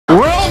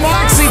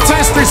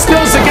tester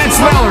skills against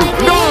Miller.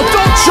 No,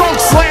 don't choke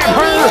slam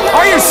her.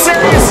 Are you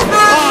serious?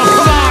 Oh,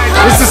 come on.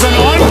 This is an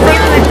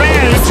unfair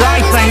advantage,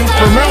 I think,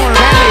 for Miller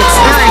and the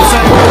experience.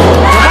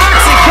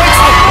 Moxie kicks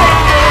the foot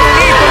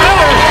underneath the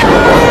Miller.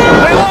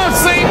 They love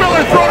seeing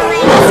Miller throw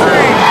around the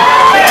ring.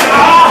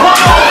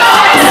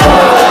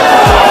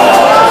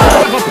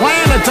 Have a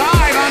plan to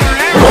dive on her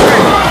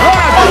hamstring.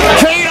 What a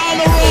Kate on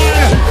the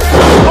run.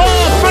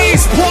 Oh,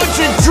 face punch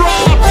and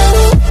drop.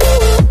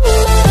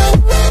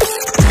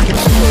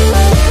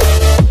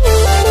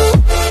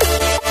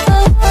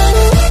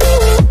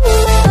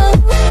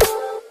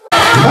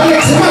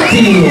 Malex, los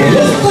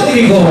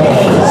técnicos.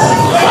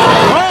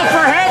 Oh,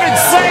 for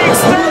heaven's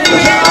sakes, 30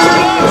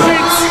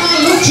 introductions.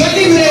 Lucha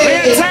Libre. The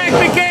attack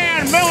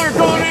began. Miller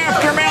going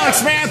after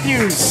Malex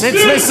Matthews.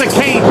 It's Missa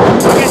Kate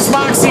against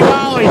Moxie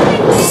Mollie.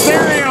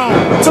 Stereo,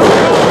 2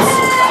 goals,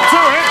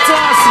 2 hip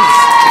tosses.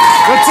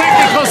 The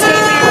technical still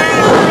in the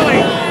advantage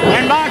early.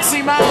 And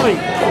Moxie Mollie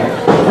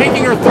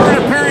making her 3rd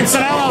appearance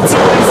in LLT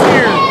this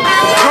year.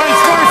 Joins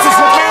forces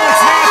with Malex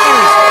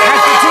Matthews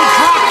after 2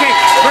 drop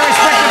kicks for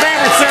respective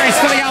adversaries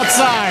to the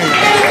outside.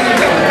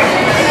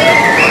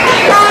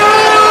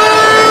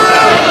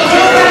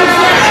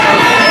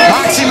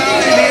 Moxie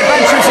Mollie, the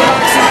Adventures of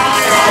Moxie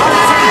Mollie,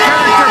 cartoon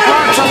character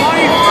brought to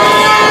life,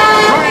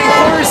 joining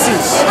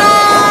forces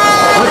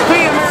with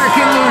the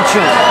American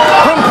Lucha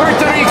from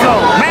Puerto Rico,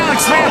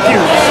 Malex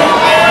Matthews,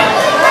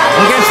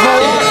 against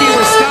Milwaukee,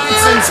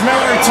 Wisconsin's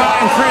Miller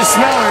Time, Chris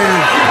Miller.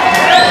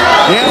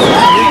 Yep,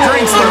 he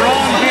drinks the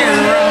wrong beer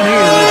around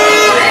here.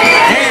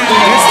 And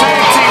his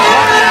tag team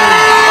partner,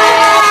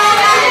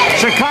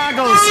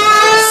 Chicago's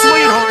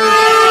sweetheart,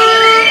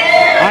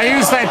 I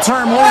use that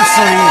term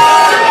loosely,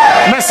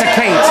 Missa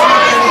Kate.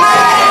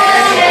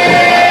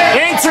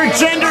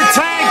 Intergender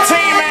Tag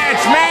Team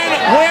match. Men,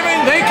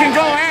 women, they can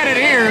go at it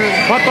here,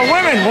 but the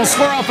women will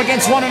square up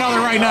against one another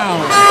right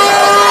now.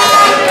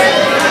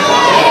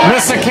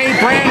 Missa Kate,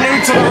 brand new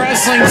to the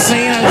wrestling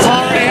scene, has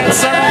already had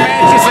several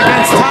matches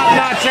against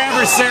top-notch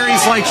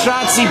adversaries like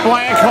Shotzi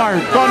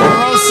Blackheart, Thunder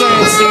Rosa,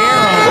 and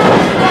Sierra.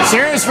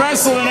 Sierra's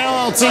wrestled in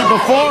LLT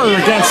before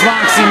against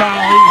Moxie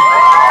Mollie.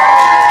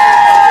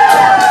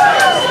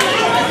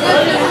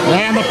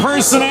 And the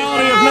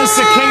personality of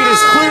Missa Kate is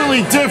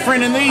clearly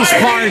different in these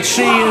parts.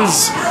 She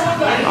is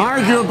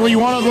arguably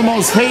one of the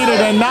most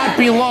hated and not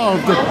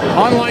beloved,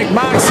 unlike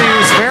Moxie,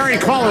 who's very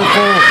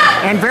colorful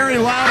and very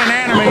loud and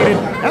animated,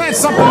 and that's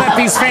something that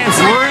these fans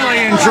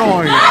really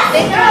enjoy.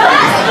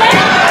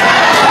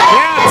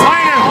 Yeah,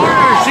 tight and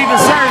harder, she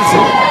deserves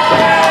it.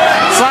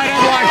 Side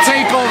headlock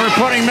takeover,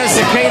 putting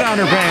Missa Kate on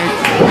her back.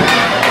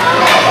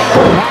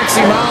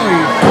 Moxie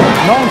Mollie,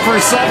 known for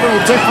several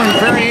different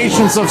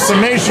variations of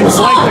submissions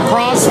like the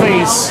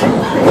crossface,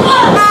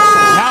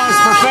 now has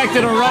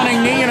perfected a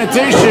running knee in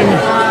addition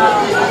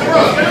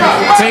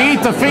to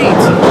eat the feet.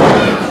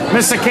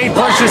 Missa Kate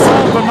pushes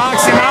home, but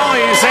Moxie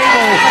Mollie is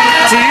able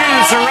to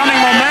use her running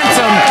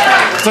momentum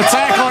to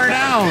tackle her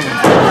down.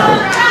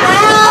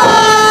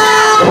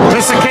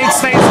 Missa Kate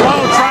stays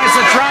low, tries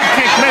a drop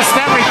kick, missed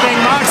everything.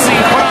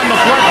 Moxie put on the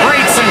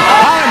brakes, and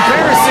how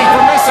embarrassing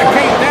for Missa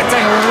Kate. That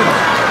didn't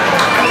work.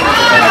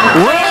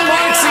 Will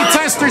Moxie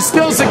test her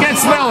skills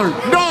against Miller?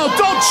 No,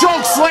 don't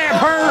choke slam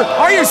her.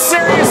 Are you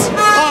serious?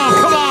 Oh,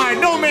 come on.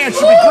 No man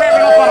should be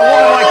grabbing up on a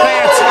woman like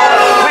that.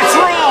 That's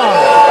wrong.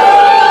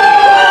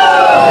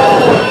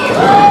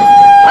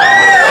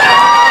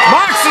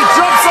 Moxie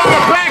jumps on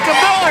the back of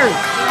Miller.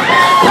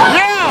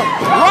 Yeah,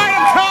 ride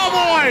him,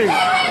 cowboy.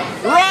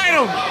 Ride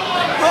him.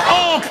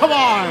 Oh, come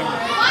on.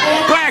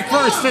 Back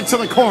first into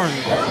the corner.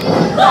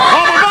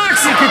 Oh, but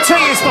Moxie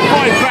continues to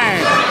fight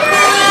back.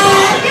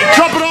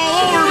 Jumping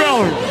all over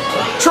Miller.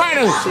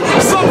 Trying to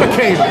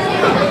suffocate her.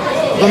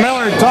 The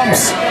Miller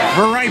dumps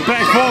her right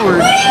back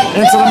forward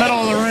into the middle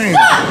of the ring.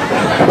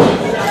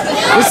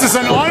 This is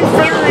an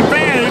unfair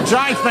advantage,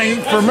 I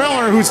think, for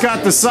Miller, who's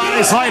got the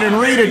size, height, and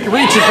reach advantage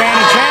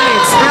and the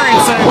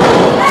experience. And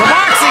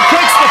Moxie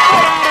kicks the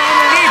foot out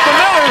underneath the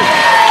Miller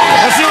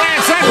as he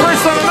lands that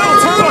first on the middle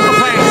turnbuckle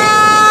pad.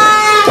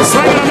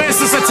 Swing and a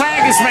miss as the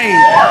tag is made.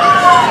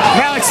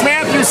 Malex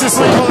Matthews is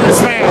legal in this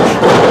match.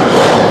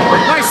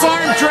 Nice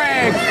arm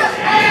drag.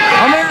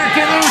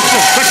 American Lucha,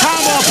 the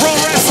combo of pro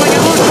wrestling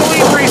and Lucha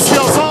Libre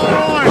skills all in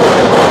one.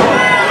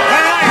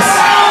 And nice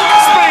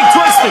spinning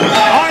twisting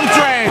arm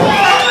drag,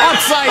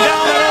 upside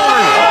down and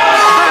over.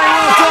 Very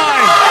well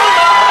done.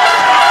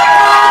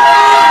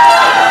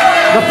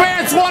 The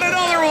fans want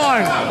another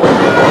one.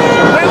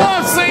 They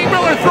love seeing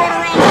Miller thrown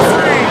around the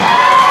ring.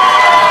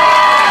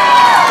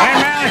 And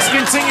Malex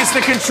continues to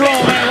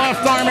control that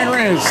left arm and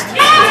wrist.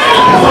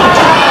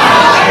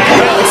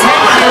 Malex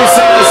Matthews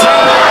has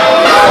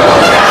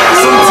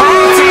some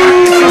tag team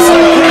matches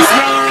with Chris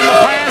Miller in the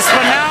past,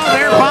 but now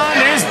their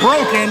bond is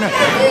broken.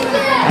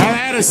 And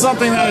that is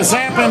something that has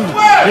happened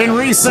in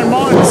recent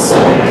months.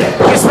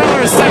 Chris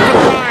Miller is set for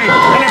the ride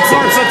and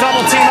absorbs a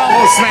double team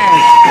elbow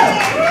smash.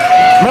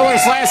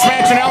 Miller's last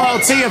match in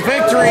LLT, a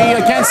victory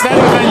against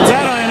Eddie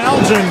Vendetta and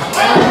Elgin.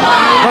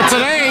 But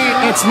today,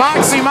 it's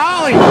Moxie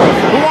Mollie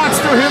who wants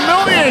to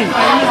humiliate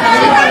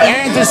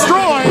and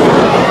destroy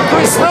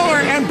Chris Miller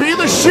and be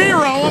the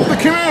Shiro of the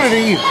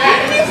community.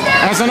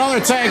 As another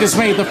tag is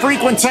made, the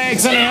frequent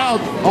tags in and out,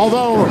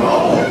 although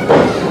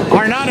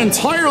are not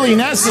entirely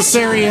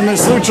necessary in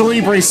this Lucha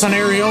Libre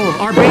scenario,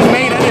 are being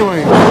made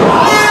anyway.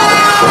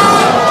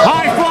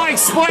 High flying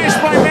splash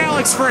by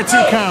Malex for a 2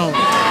 count.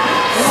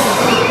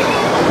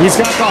 He's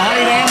got the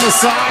height and the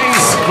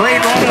size.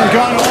 Great run and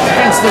gun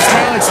offense. This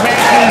Malex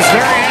Matthews,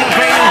 very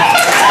innovative.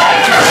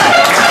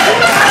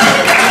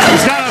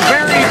 He's got a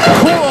very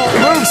cool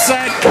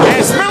moveset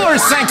as Miller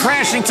is sent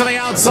crashing to the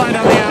outside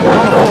on the floor.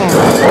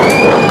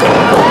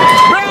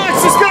 Malex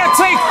is going to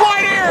take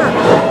flight here.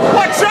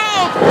 Watch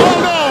out. Oh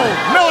no.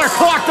 Miller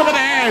clocked him in the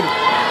head.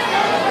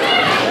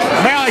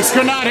 Malex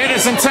could not hit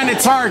his intended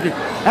target.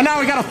 And now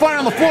we got a fight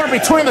on the floor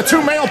between the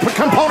 2 male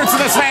components of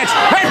this match.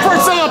 Head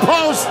first into the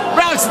post.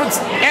 Malex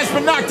has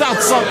been knocked out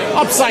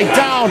upside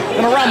down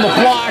and around the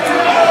block.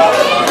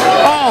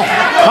 Oh,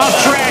 how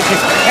tragic.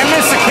 And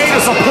Missa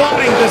is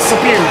applauding this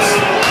abuse.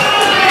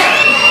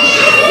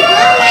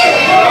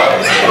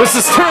 This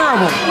is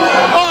terrible.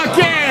 Oh,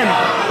 again.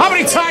 How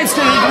many times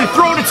can he be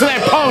thrown into that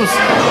post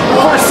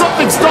before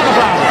something's done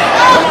about it?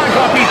 Come on,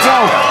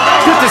 Guapito.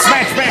 Get this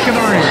match back in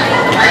the ring.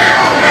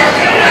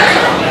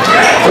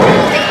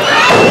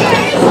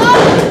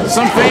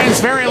 Some fans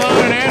very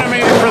loud and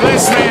animated for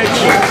this match.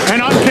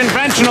 An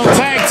unconventional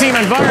tag team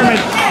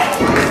environment.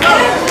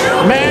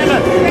 Men,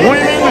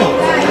 women,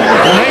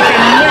 and they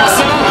can mix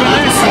it up in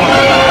this one.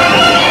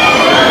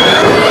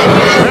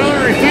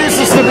 Miller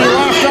refuses to be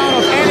locked out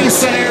of any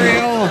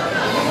scenario.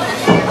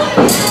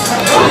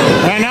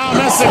 And now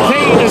Missa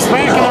is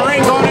back in the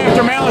ring going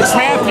after Malex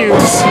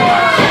Matthews.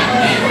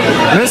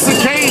 Missa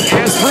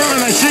has proven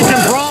that she can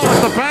brawl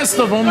with the best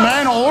of them,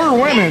 men or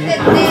women.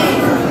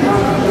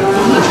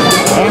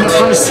 And the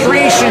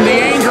frustration, the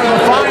anger, the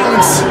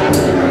violence.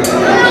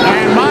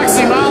 And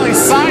Moxie Mollie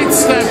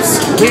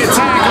sidesteps the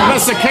attack of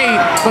Missa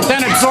but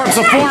then absorbs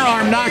a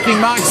forearm, knocking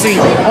Moxie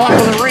off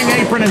of the ring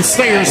apron and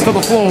stairs to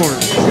the floor.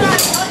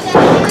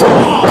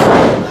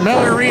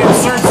 Miller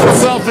reinserts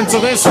himself into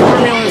this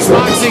formula as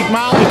Moxie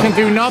Mollie can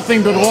do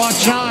nothing but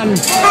watch on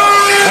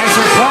as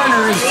her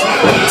partner is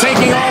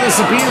taking all this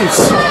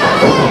abuse.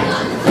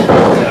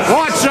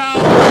 Watch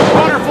out!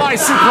 Butterfly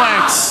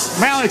suplex.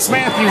 Malex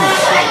Matthews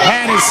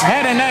had his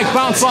head and neck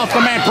bounce off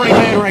the mat pretty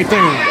bad right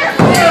there.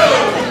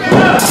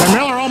 And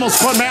Miller almost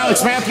put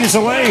Malex Matthews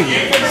away.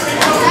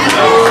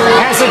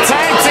 As a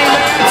tag team,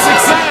 they had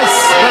success.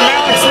 But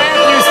Malex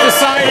Matthews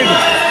decided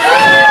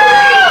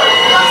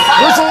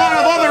there's a lot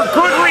of other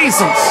good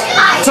reasons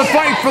to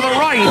fight for the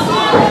right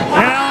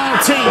in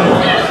our team.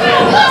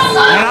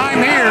 And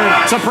I'm here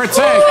to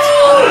protect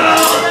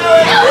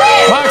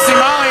Moxie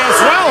Mollie as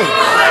well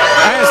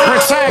as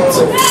protect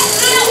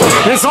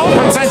his own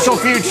potential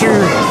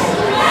future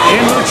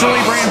in Lucha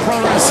Libre and Pro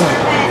Wrestling.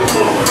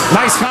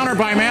 Nice counter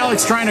by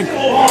Malex trying to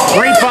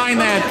grapevine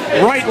that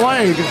right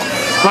leg,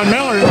 but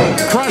Miller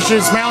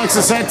crushes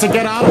Malex's head to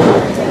get out of it.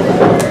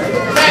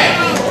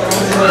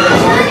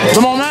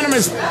 The momentum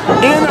is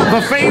in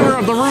the favor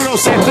of the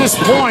Rudos at this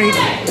point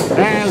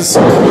as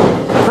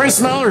Chris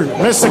Miller,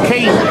 Missa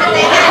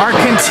are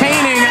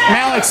containing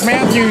Malex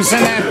Matthews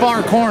in that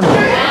far corner.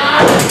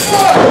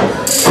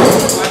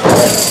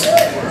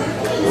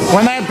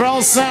 When that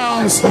bell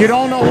sounds, you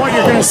don't know what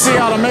you're going to see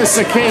out of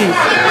Missa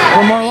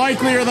but more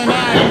likelier than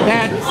not,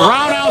 that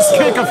roundhouse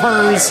kick of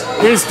hers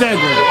is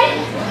deadly.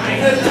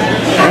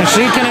 And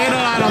she can hit it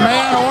on a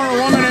man or a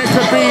woman. It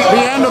could be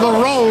the end of the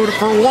road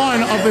for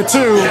one of the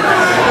two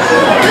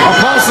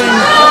opposing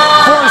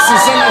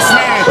forces in this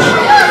match.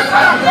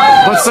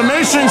 But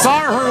submissions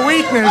are her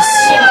weakness.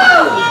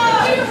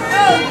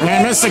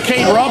 And Missa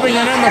rubbing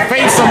it in the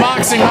face of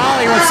Moxie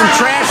Mollie with some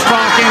trash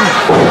talking.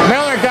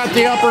 Miller got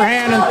the upper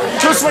hand, and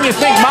just when you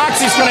think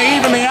Moxie's going to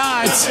even the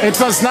odds, it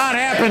does not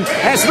happen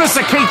as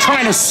Missa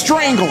trying to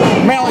strangle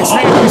Malex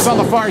Matthews on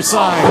the far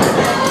side.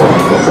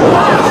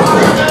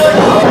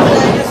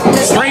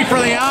 Straight for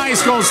the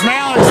eyes goes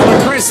Malex,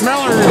 but Chris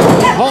Miller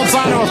holds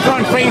onto a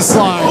front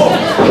baseline.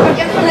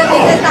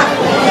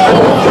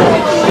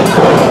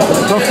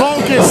 The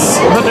focus,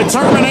 the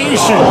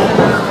determination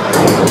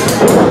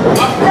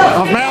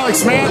of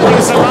Malex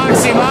Matthews and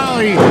Moxie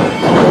Mollie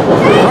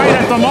right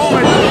at the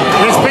moment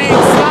is being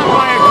stopped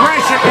by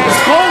aggression as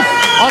both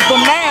of the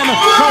men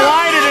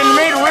collided in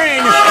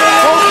mid-ring.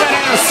 Both men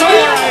had a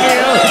similar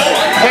idea.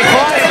 They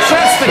collided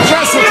chest to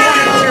chest with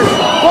one another.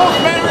 Both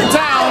men are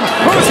down.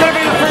 Who's going to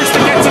be the first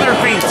to get to their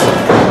feet?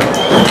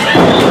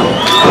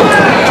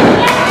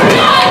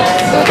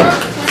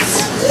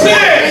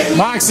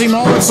 Moxie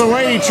moments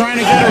away, trying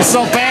to get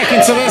herself back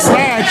into this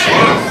match.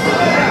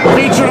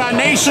 Featured on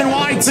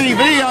nationwide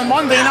TV on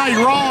Monday Night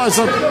Raw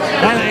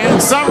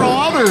and several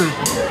other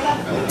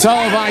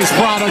televised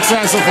products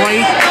as of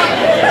late.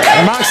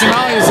 And Moxie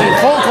Mollie is a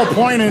focal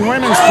point in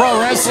women's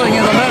pro wrestling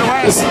in the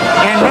Midwest.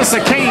 And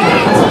Missa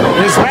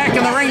is back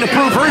in the ring to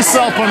prove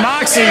herself, but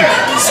Moxie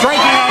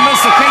striking on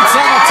Missa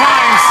several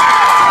times.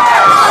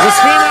 This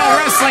female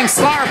wrestling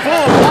star full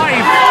of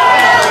life.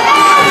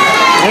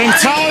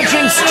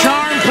 Intelligence,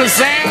 charm,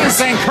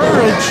 pizzazz, and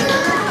courage.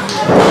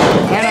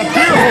 And a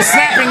beautiful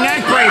snapping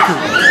neck breaker.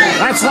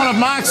 That's one of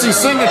Moxie's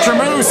signature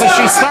moves as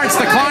she starts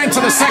to climb to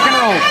the second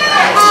rope.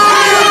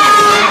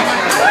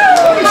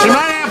 She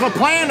might have a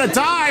plan to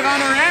dive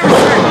on her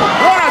adversary.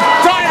 What a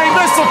diving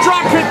missile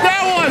drop kick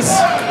that was!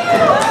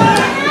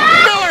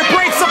 Miller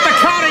breaks up the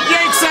count and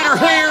yanks at her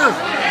hair.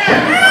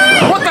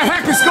 What the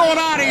heck is going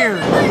on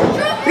here?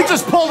 He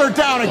just pulled her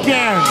down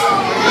again.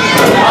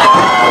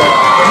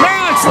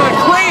 Malex with a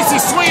crazy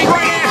swing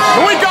right in.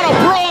 And we got a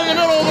brawl in the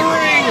middle of the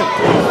ring.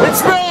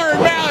 It's Miller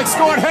and Malex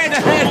going head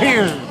to head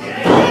here.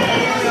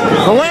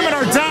 The women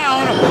are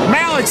down.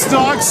 Malex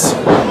ducks.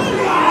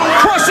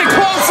 Crushing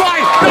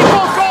clothesline. They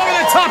both go over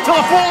the top to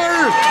the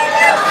floor.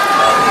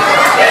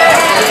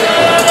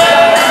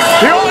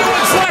 The only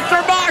ones left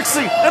are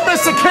Moxie and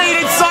Missa Kate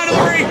inside of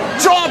the ring.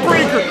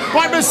 Jawbreaker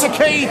by Missa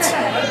Kate.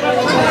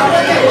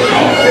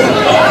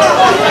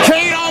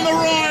 Kate on the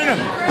run.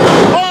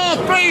 Oh,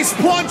 face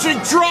plunging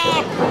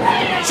drop.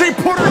 She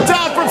put her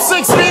down from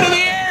 6 feet in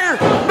the air.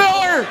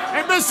 Miller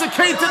and Missa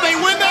Kate, did they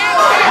win that?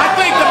 I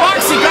think the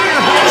Moxie got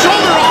her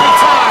shoulder up in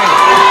time.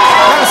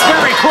 That was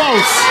very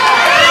close.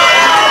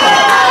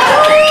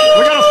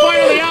 We got a fight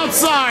on the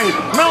outside.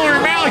 Miller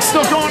and Malex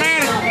still going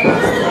at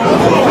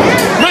it.